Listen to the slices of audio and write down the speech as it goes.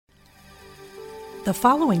The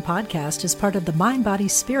following podcast is part of the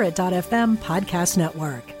MindBodySpirit.fm podcast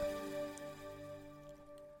network.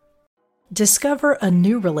 Discover a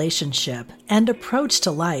new relationship and approach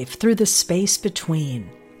to life through the space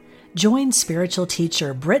between. Join spiritual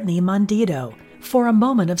teacher Brittany Mondito for a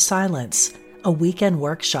moment of silence, a weekend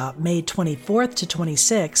workshop May 24th to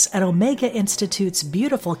 26th at Omega Institute's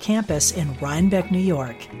beautiful campus in Rhinebeck, New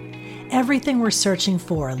York. Everything we're searching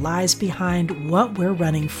for lies behind what we're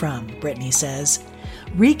running from, Brittany says.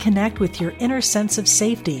 Reconnect with your inner sense of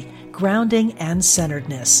safety, grounding, and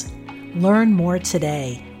centeredness. Learn more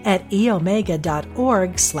today at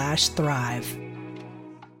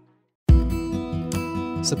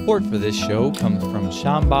eomega.org/thrive. Support for this show comes from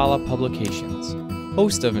Shambhala Publications,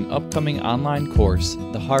 host of an upcoming online course,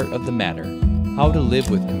 The Heart of the Matter, How to Live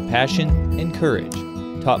with Compassion and Courage,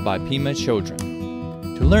 taught by Pema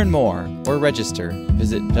Chodron. To learn more or register,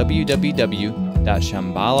 visit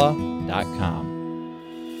www.shambhala.com.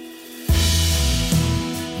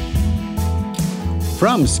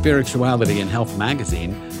 From Spirituality and Health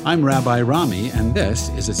magazine, I'm Rabbi Rami, and this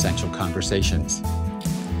is Essential Conversations.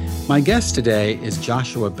 My guest today is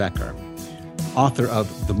Joshua Becker, author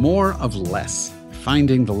of The More of Less,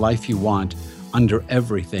 Finding the Life You Want Under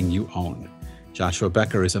Everything You Own. Joshua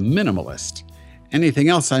Becker is a minimalist. Anything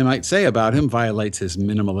else I might say about him violates his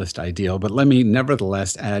minimalist ideal, but let me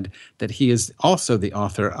nevertheless add that he is also the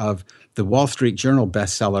author of the Wall Street Journal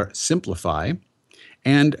bestseller Simplify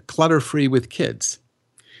and Clutter-Free with Kids.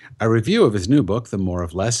 A review of his new book, The More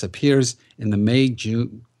of Less, appears in the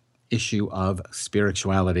May-June issue of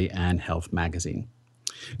Spirituality and Health magazine.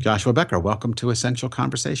 Joshua Becker, welcome to Essential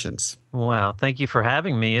Conversations. Wow, thank you for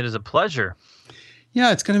having me. It is a pleasure.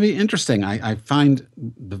 Yeah, it's going to be interesting. I find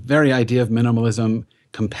the very idea of minimalism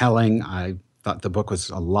compelling. I thought the book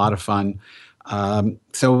was a lot of fun.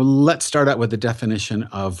 So let's start out with the definition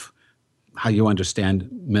of how you understand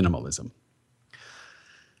minimalism.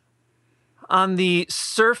 On the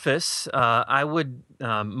surface,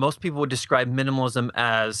 most people would describe minimalism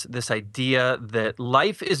as this idea that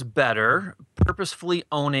life is better, purposefully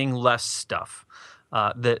owning less stuff.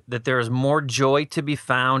 That there is more joy to be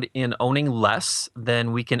found in owning less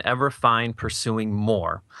than we can ever find pursuing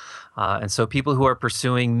more. And so people who are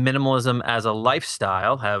pursuing minimalism as a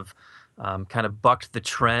lifestyle have kind of bucked the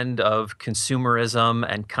trend of consumerism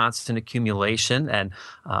and constant accumulation and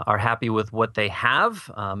are happy with what they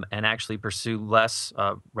have and actually pursue less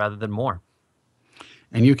rather than more.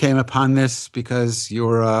 And you came upon this because you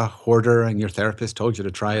were a hoarder and your therapist told you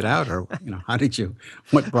to try it out? Or,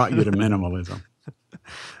 what brought you to minimalism?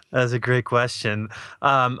 That's a great question.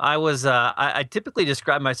 I typically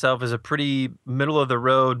describe myself as a pretty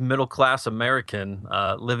middle-of-the-road, middle-class American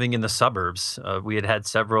living in the suburbs. We had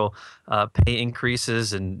several pay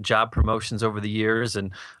increases and job promotions over the years,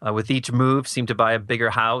 and with each move, seemed to buy a bigger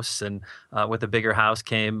house, and with a bigger house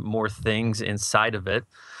came more things inside of it.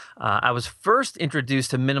 I was first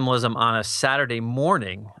introduced to minimalism on a Saturday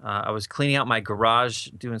morning. I was cleaning out my garage,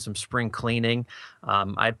 doing some spring cleaning.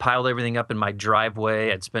 I had piled everything up in my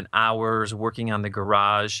driveway. I'd spent hours working on the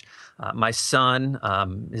garage. My son,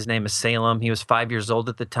 his name is Salem, he was 5 years old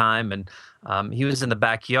at the time, and he was in the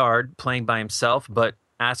backyard playing by himself, but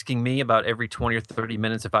asking me about every 20 or 30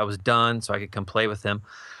 minutes if I was done so I could come play with him.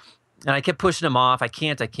 And I kept pushing him off. I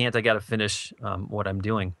can't, I got to finish what I'm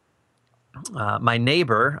doing. My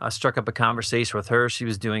neighbor struck up a conversation with her. She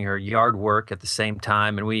was doing her yard work at the same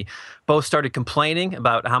time, and we both started complaining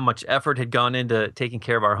about how much effort had gone into taking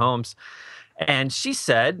care of our homes. And she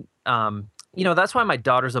said, that's why my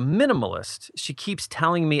daughter's a minimalist. She keeps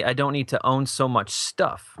telling me I don't need to own so much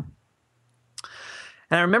stuff.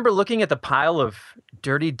 And I remember looking at the pile of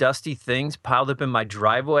dirty, dusty things piled up in my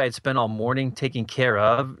driveway I'd spent all morning taking care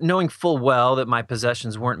of, knowing full well that my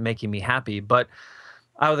possessions weren't making me happy, but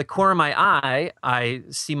out of the corner of my eye, I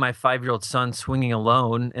see my 5-year-old son swinging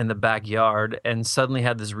alone in the backyard and suddenly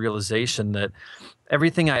had this realization that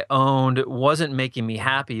everything I owned wasn't making me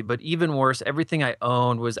happy, but even worse, everything I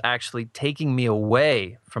owned was actually taking me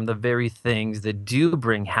away from the very things that do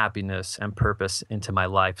bring happiness and purpose into my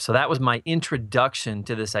life. So that was my introduction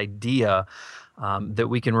to this idea that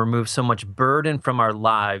we can remove so much burden from our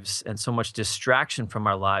lives and so much distraction from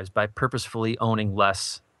our lives by purposefully owning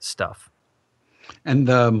less stuff. And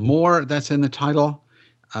the more that's in the title,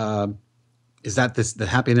 is that the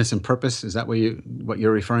happiness and purpose? Is that what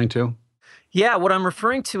you're referring to? Yeah, what I'm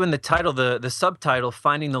referring to in the title, the subtitle,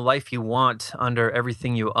 Finding the Life You Want Under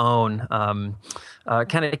Everything You Own,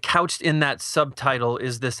 kind of couched in that subtitle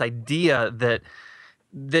is this idea that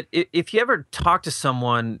if you ever talk to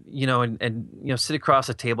someone, and sit across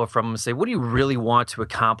a table from them and say, what do you really want to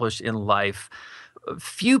accomplish in life?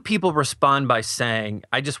 few people respond by saying,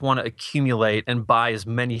 I just want to accumulate and buy as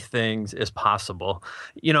many things as possible.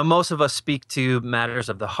 Most of us speak to matters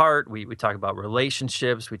of the heart. We talk about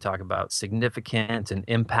relationships. We talk about significance and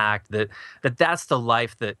impact, that's the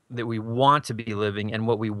life that we want to be living and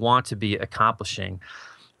what we want to be accomplishing.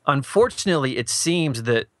 Unfortunately, it seems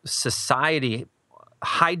that society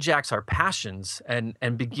hijacks our passions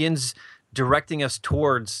and begins directing us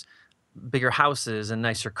towards bigger houses and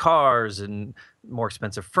nicer cars and more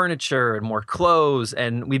expensive furniture and more clothes.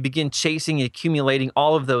 And we begin chasing, accumulating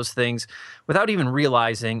all of those things without even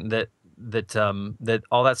realizing that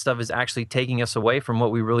all that stuff is actually taking us away from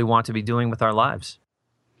what we really want to be doing with our lives.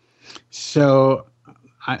 So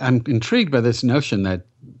I'm intrigued by this notion that,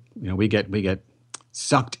 we get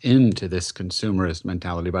sucked into this consumerist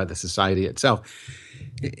mentality by the society itself.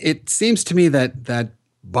 It seems to me that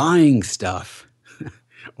buying stuff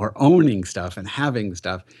or owning stuff and having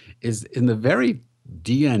stuff is in the very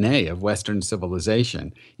DNA of Western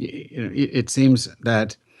civilization. It seems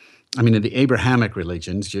that, in the Abrahamic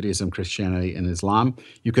religions, Judaism, Christianity, and Islam,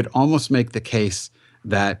 you could almost make the case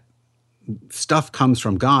that stuff comes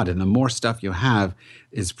from God, and the more stuff you have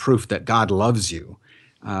is proof that God loves you.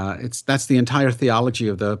 That's the entire theology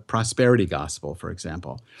of the prosperity gospel, for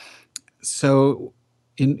example. So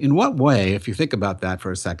in what way, if you think about that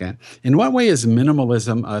for a second, in what way is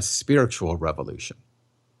minimalism a spiritual revolution?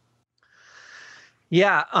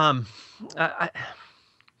 Yeah,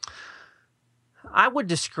 I would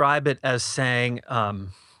describe it as saying,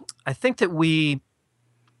 I think that we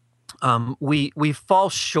fall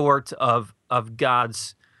short of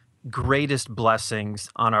God's greatest blessings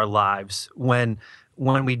on our lives when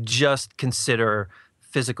we just consider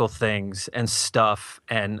physical things and stuff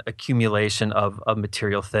and accumulation of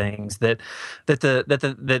material things. That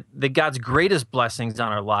God's greatest blessings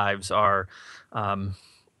on our lives are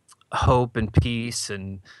hope and peace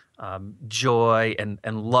and joy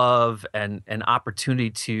and love and opportunity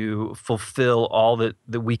to fulfill all that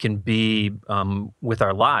we can be with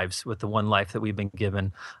our lives, with the one life that we've been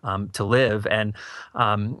given to live. And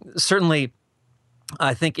certainly,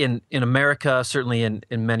 I think in America, certainly in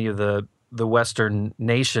many of the Western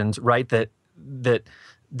nations, right, that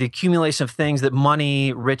the accumulation of things, that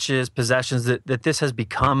money, riches, possessions, that this has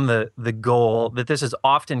become the goal, that this is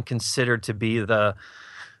often considered to be the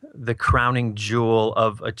crowning jewel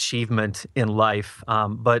of achievement in life.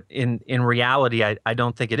 But in reality, I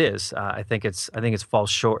don't think it is. I think it's falls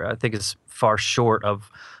short. I think it's far short of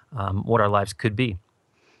what our lives could be.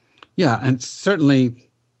 Yeah, and certainly,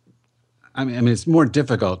 it's more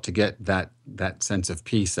difficult to get that sense of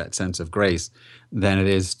peace, that sense of grace, than it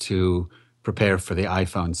is to prepare for the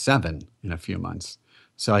iPhone 7 in a few months.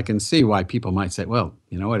 So I can see why people might say, well,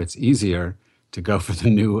 you know what, it's easier to go for the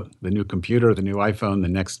new computer, the new iPhone, the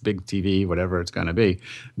next big TV, whatever it's going to be,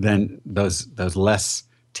 than those less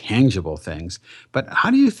tangible things. But how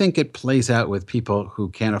do you think it plays out with people who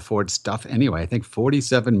can't afford stuff anyway? I think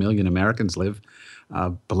 47 million Americans live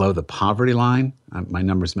below the poverty line. My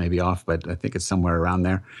numbers may be off, but I think it's somewhere around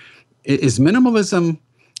there. Is minimalism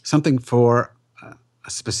something for a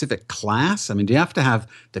specific class? Do you have to have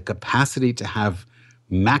the capacity to have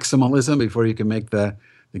maximalism before you can make the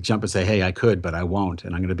jump and say, hey, I could, but I won't,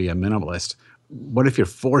 and I'm going to be a minimalist? What if you're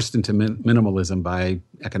forced into minimalism by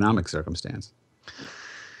economic circumstance?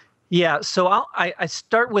 Yeah, so I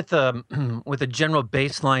start with a general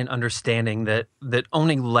baseline understanding that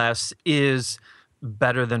owning less is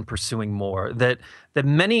better than pursuing more. That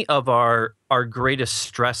many of our greatest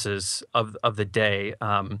stresses of the day.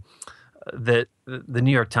 That the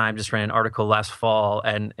New York Times just ran an article last fall,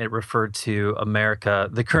 and it referred to America,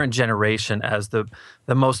 the current generation, as the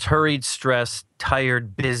most hurried, stressed,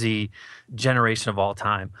 tired, busy generation of all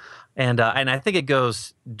time. And I think it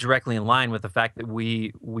goes directly in line with the fact that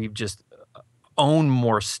we've just own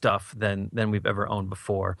more stuff than we've ever owned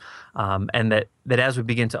before, and that as we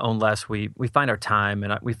begin to own less, we find our time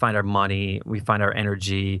and we find our money, we find our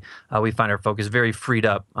energy, we find our focus very freed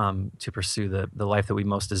up to pursue the life that we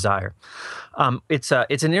most desire. It's an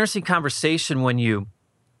interesting conversation when you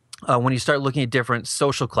start looking at different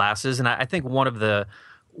social classes, and I think one of the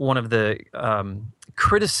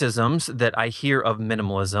criticisms that I hear of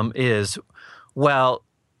minimalism is, well,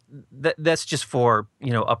 that's just for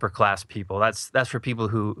upper class people. That's for people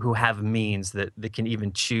who have means that can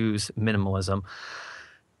even choose minimalism.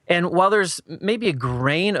 And while there's maybe a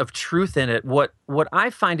grain of truth in it, what I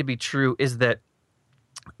find to be true is that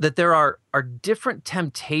there are different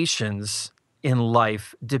temptations in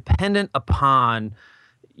life dependent upon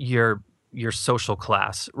your social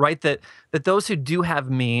class, right? That those who do have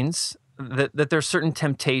means, that there's certain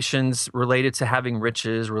temptations related to having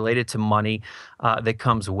riches, related to money, that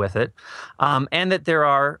comes with it, and that there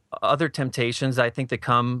are other temptations I think that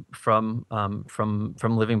come from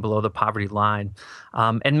living below the poverty line,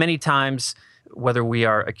 and many times, whether we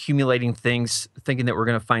are accumulating things thinking that we're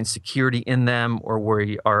going to find security in them, or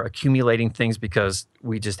we are accumulating things because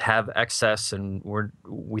we just have excess and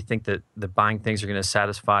we think that the buying things are going to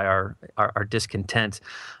satisfy our discontent,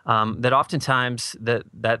 that oftentimes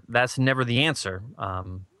that's never the answer.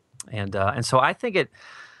 And so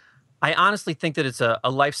I honestly think that it's a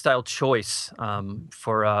lifestyle choice,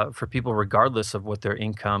 for people, regardless of what their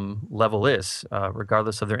income level is,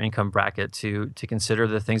 regardless of their income bracket, to consider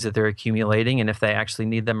the things that they're accumulating and if they actually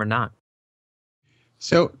need them or not.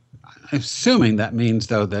 So, assuming that means,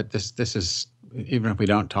 though, that this is, even if we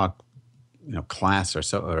don't talk, class or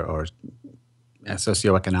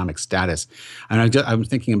socioeconomic status, and I'm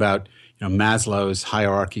thinking about Maslow's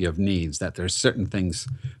hierarchy of needs. That there's certain things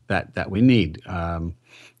that we need.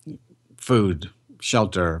 Food,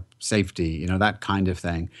 shelter, safety, that kind of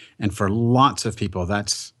thing. And for lots of people,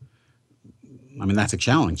 that's a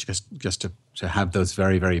challenge just to have those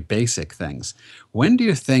very, very basic things. When do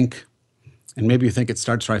you think, and maybe you think it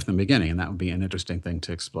starts right from the beginning, and that would be an interesting thing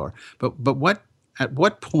to explore, but at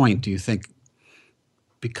what point do you think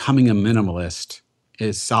becoming a minimalist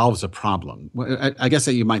solves a problem? I guess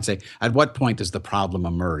that you might say, at what point does the problem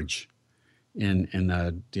emerge? Do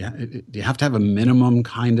you have to have a minimum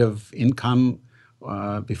kind of income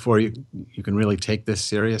before you can really take this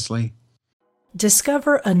seriously?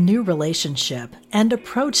 Discover a new relationship and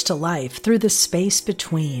approach to life through the space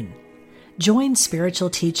between. Join spiritual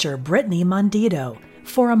teacher Brittany Mondito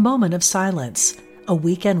for a moment of silence, a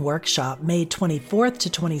weekend workshop May 24th to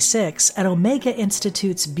 26th at Omega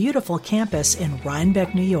Institute's beautiful campus in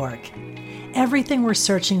Rhinebeck, New York. Everything we're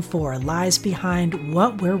searching for lies behind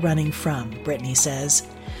what we're running from, Brittany says.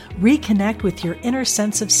 Reconnect with your inner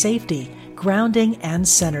sense of safety, grounding, and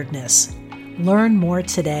centeredness. Learn more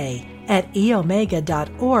today at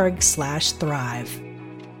eomega.org/thrive.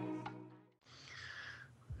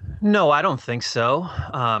 No, I don't think so.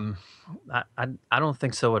 I don't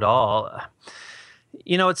think so at all.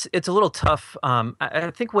 It's a little tough.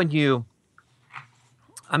 I think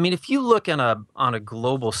if you look on a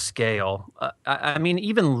global scale,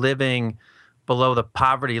 even living below the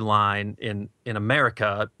poverty line in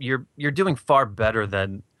America, you're doing far better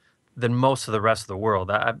than most of the rest of the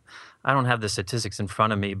world. I don't have the statistics in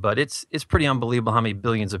front of me, but it's pretty unbelievable how many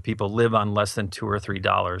billions of people live on less than $2 or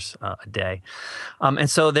 $3 a day, and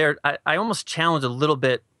so I almost challenge a little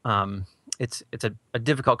bit. It's a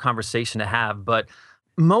difficult conversation to have, but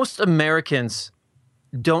most Americans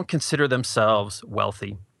don't consider themselves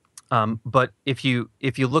wealthy. But if you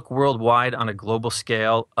look worldwide on a global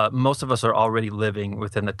scale, most of us are already living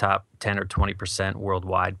within the top 10 or 20%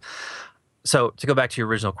 worldwide. So to go back to your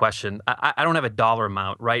original question, I don't have a dollar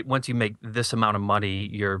amount, right? Once you make this amount of money,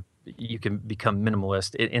 you can become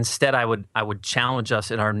minimalist. Instead, I would challenge us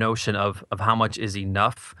in our notion of how much is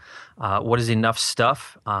enough. What is enough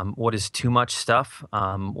stuff? What is too much stuff?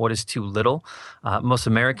 What is too little? Most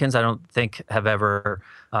Americans, I don't think, have ever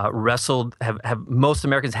wrestled. Most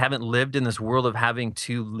Americans haven't lived in this world of having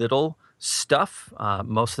too little stuff.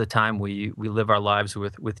 Most of the time, we live our lives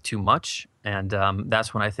with too much, and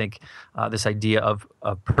that's when I think this idea of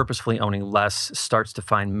purposefully owning less starts to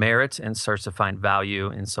find merit and starts to find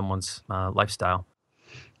value in someone's lifestyle.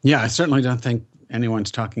 Yeah, I certainly don't think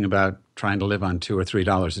anyone's talking about trying to live on $2 or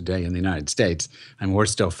 $3 a day in the United States, and we're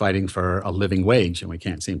still fighting for a living wage, and we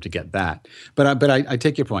can't seem to get that. But I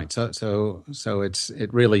take your point. So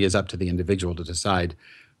it really is up to the individual to decide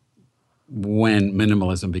when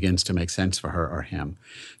minimalism begins to make sense for her or him.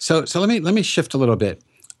 So let me shift a little bit.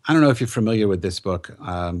 I don't know if you're familiar with this book.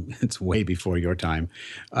 It's way before your time.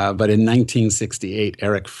 But in 1968,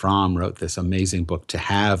 Erich Fromm wrote this amazing book, To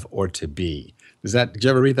Have or To Be. Did you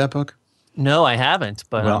ever read that book? No, I haven't,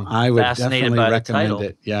 but I would fascinated definitely by recommend the title.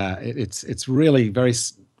 it. Yeah, it's really very,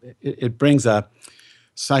 it brings a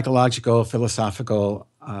psychological, philosophical,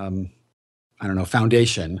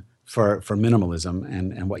 foundation for minimalism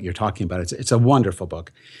and what you're talking about. It's a wonderful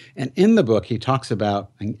book. And in the book, he talks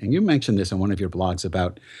about, and you mentioned this in one of your blogs,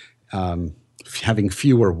 about having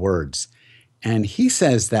fewer words. And he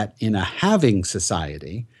says that in a having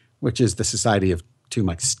society, which is the society of too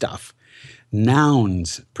much stuff,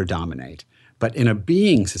 nouns predominate. But in a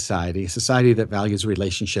being society, a society that values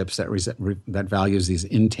relationships, that values these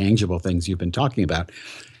intangible things you've been talking about,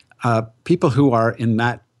 people who are in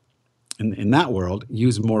that world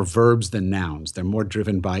use more verbs than nouns. They're more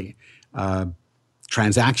driven by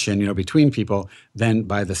transaction, between people than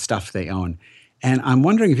by the stuff they own. And I'm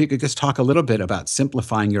wondering if you could just talk a little bit about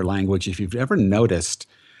simplifying your language, if you've ever noticed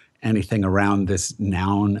anything around this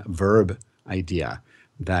noun-verb idea,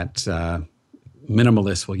 that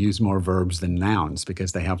minimalists will use more verbs than nouns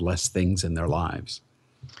because they have less things in their lives.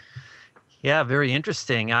 Yeah, very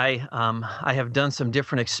interesting. I have done some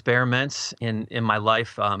different experiments in my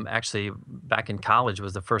life. Actually, back in college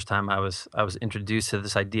was the first time I was introduced to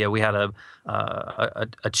this idea. We had a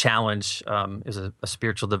challenge. It was a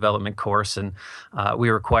spiritual development course, and we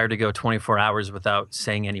were required to go 24 hours without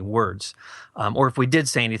saying any words. Or if we did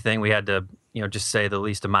say anything, we had to just say the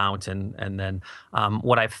least amount. And then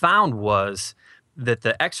what I found was that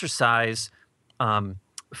the exercise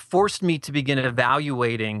forced me to begin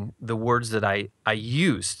evaluating the words that I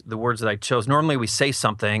used, the words that I chose. Normally we say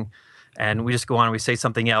something and we just go on and we say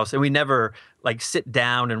something else, and we never sit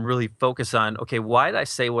down and really focus on, okay, why did I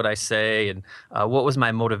say what I say, and what was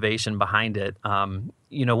my motivation behind it? One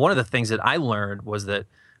of the things that I learned was that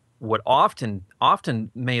what often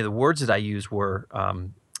many of the words that I used were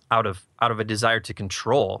out of a desire to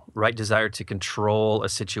control, right? Desire to control a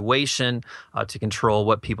situation, to control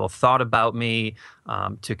what people thought about me,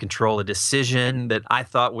 to control a decision that I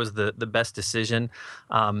thought was the best decision,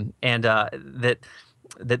 and that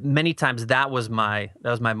many times that was my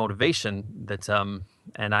motivation.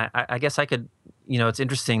 And I guess I could, it's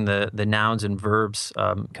interesting, the nouns and verbs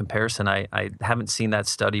comparison. I haven't seen that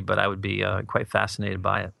study, but I would be quite fascinated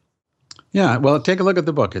by it. Yeah, well, take a look at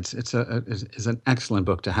the book. It's an excellent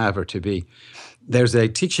book to have or to be. There's a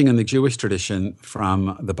teaching in the Jewish tradition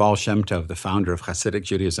from the Baal Shem Tov, the founder of Hasidic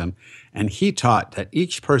Judaism, and he taught that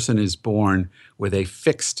each person is born with a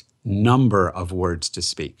fixed number of words to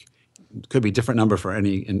speak. It could be a different number for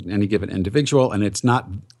any given individual, and it's not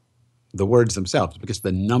the words themselves, because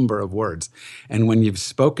the number of words. And when you've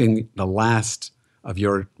spoken the last of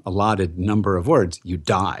your allotted number of words, you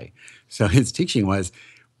die. So his teaching was,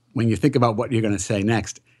 when you think about what you're going to say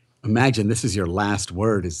next, imagine this is your last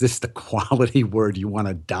word. Is this the quality word you want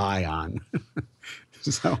to die on?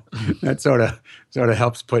 So that sort of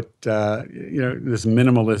helps put this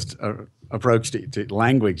minimalist approach to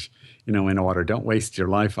language in order. Don't waste your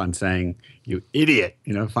life on saying "you idiot."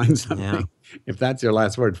 Find something. Yeah. If that's your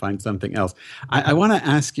last word, find something else. I want to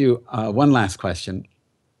ask you one last question,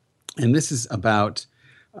 and this is about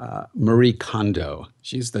Marie Kondo.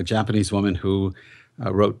 She's the Japanese woman who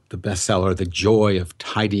wrote the bestseller, The Joy of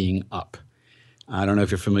Tidying Up. I don't know if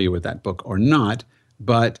you're familiar with that book or not,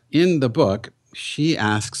 but in the book, she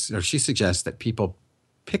suggests that people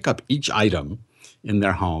pick up each item in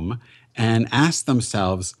their home and ask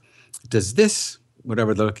themselves, does this,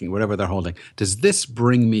 whatever they're holding, does this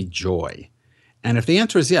bring me joy? And if the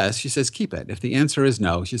answer is yes, she says, keep it. If the answer is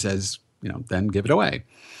no, she says, then give it away.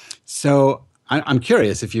 So I'm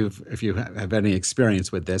curious if you have any experience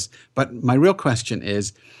with this, but my real question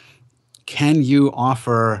is, can you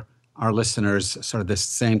offer our listeners sort of this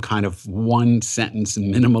same kind of one-sentence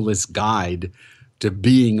minimalist guide to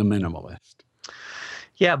being a minimalist?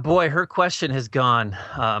 Yeah, boy, her question has gone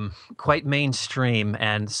quite mainstream,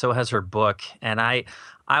 and so has her book. And I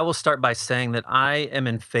will start by saying that I am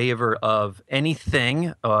in favor of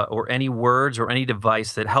anything or any words or any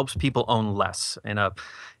device that helps people own less in a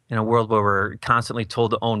world where we're constantly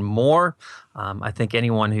told to own more. I think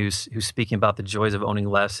anyone who's speaking about the joys of owning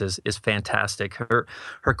less is fantastic. Her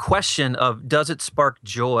question of does it spark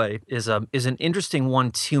joy is an interesting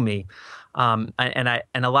one to me, and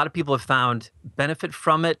a lot of people have found benefit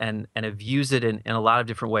from it and have used it in a lot of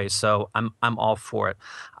different ways. So I'm all for it.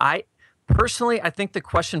 I think the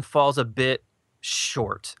question falls a bit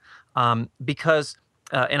short because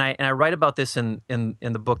and I write about this in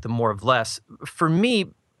the book, The More of Less. For me,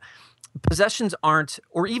 possessions aren't,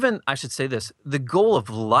 or even I should say this, the goal of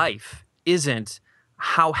life isn't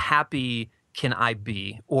how happy can I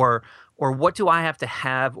be, or what do I have to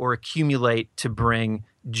have or accumulate to bring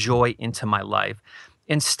joy into my life.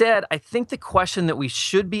 Instead, I think the question that we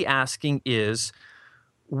should be asking is,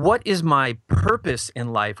 what is my purpose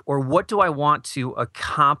in life, or what do I want to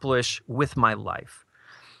accomplish with my life?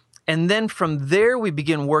 And then from there, we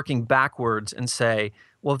begin working backwards and say,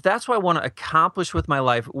 well, if that's what I want to accomplish with my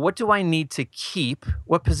life, what do I need to keep?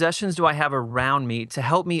 What possessions do I have around me to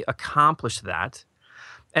help me accomplish that?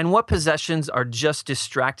 And what possessions are just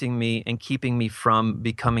distracting me and keeping me from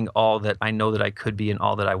becoming all that I know that I could be and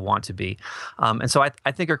all that I want to be? And so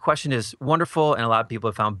I think our question is wonderful, and a lot of people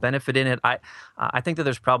have found benefit in it. I think that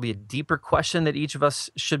there's probably a deeper question that each of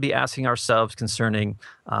us should be asking ourselves concerning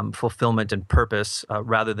fulfillment and purpose,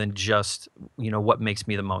 rather than just, what makes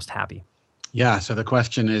me the most happy. Yeah. So the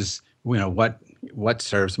question is, what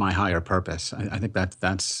serves my higher purpose? I think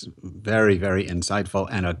that's very, very insightful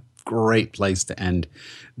and a great place to end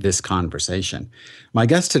this conversation. My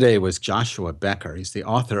guest today was Joshua Becker. He's the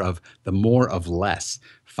author of The More of Less,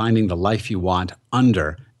 Finding the Life You Want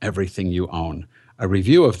Under Everything You Own. A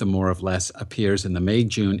review of The More of Less appears in the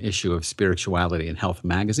May-June issue of Spirituality and Health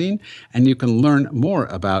magazine, and you can learn more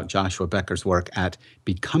about Joshua Becker's work at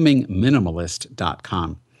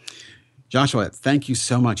becomingminimalist.com. Joshua, thank you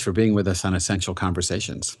so much for being with us on Essential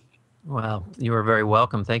Conversations. Well, you are very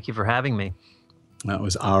welcome. Thank you for having me. It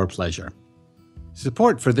was our pleasure.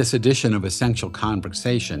 Support for this edition of Essential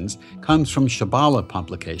Conversations comes from Shambhala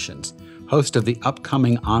Publications, host of the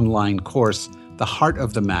upcoming online course, The Heart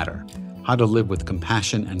of the Matter, How to Live with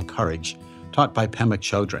Compassion and Courage, taught by Pema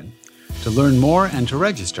Chodron. To learn more and to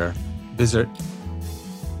register, visit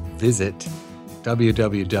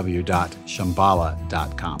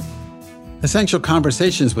www.shambhala.com. Essential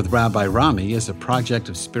Conversations with Rabbi Rami is a project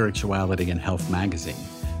of Spirituality and Health magazine.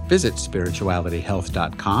 Visit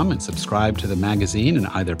spiritualityhealth.com and subscribe to the magazine in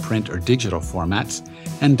either print or digital formats,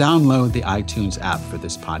 and download the iTunes app for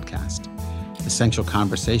this podcast. Essential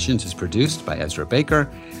Conversations is produced by Ezra Baker,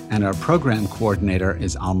 and our program coordinator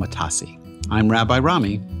is Alma Tassi. I'm Rabbi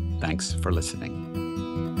Rami. Thanks for listening.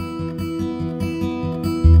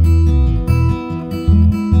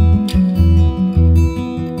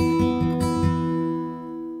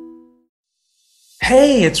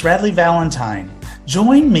 Hey, it's Radley Valentine.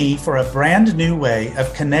 Join me for a brand new way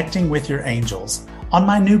of connecting with your angels on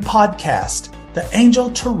my new podcast, The Angel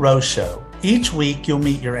Tarot Show. Each week, you'll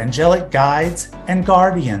meet your angelic guides and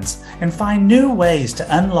guardians and find new ways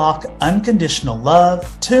to unlock unconditional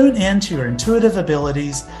love, tune into your intuitive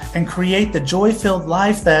abilities, and create the joy-filled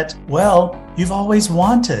life that, well, you've always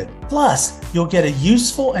wanted. Plus, you'll get a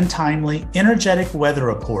useful and timely energetic weather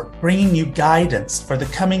report, bringing you guidance for the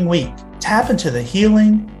coming week. Tap into the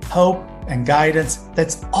healing, hope, and guidance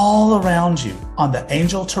that's all around you on the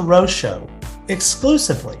Angel Tarot Show,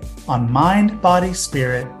 exclusively on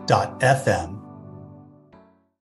mindbodyspirit.fm.